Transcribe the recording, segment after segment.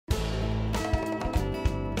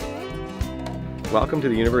Welcome to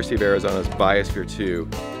the University of Arizona's Biosphere 2.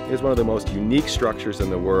 It is one of the most unique structures in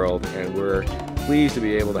the world, and we're pleased to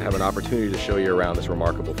be able to have an opportunity to show you around this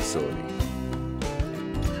remarkable facility.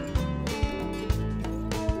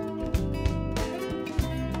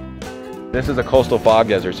 This is a coastal fog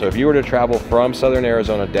desert, so if you were to travel from southern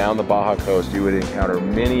Arizona down the Baja coast, you would encounter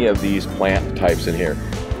many of these plant types in here.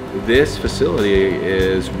 This facility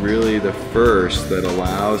is really the first that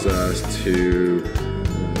allows us to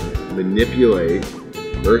manipulate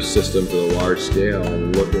Earth systems at a large scale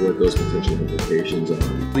and look at what those potential implications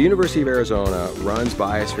are. The University of Arizona runs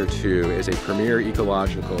Biosphere 2 as a premier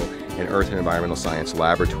ecological and earth and environmental science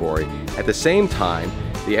laboratory. At the same time,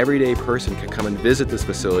 the everyday person can come and visit this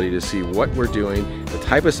facility to see what we're doing, the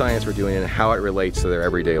type of science we're doing, and how it relates to their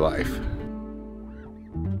everyday life.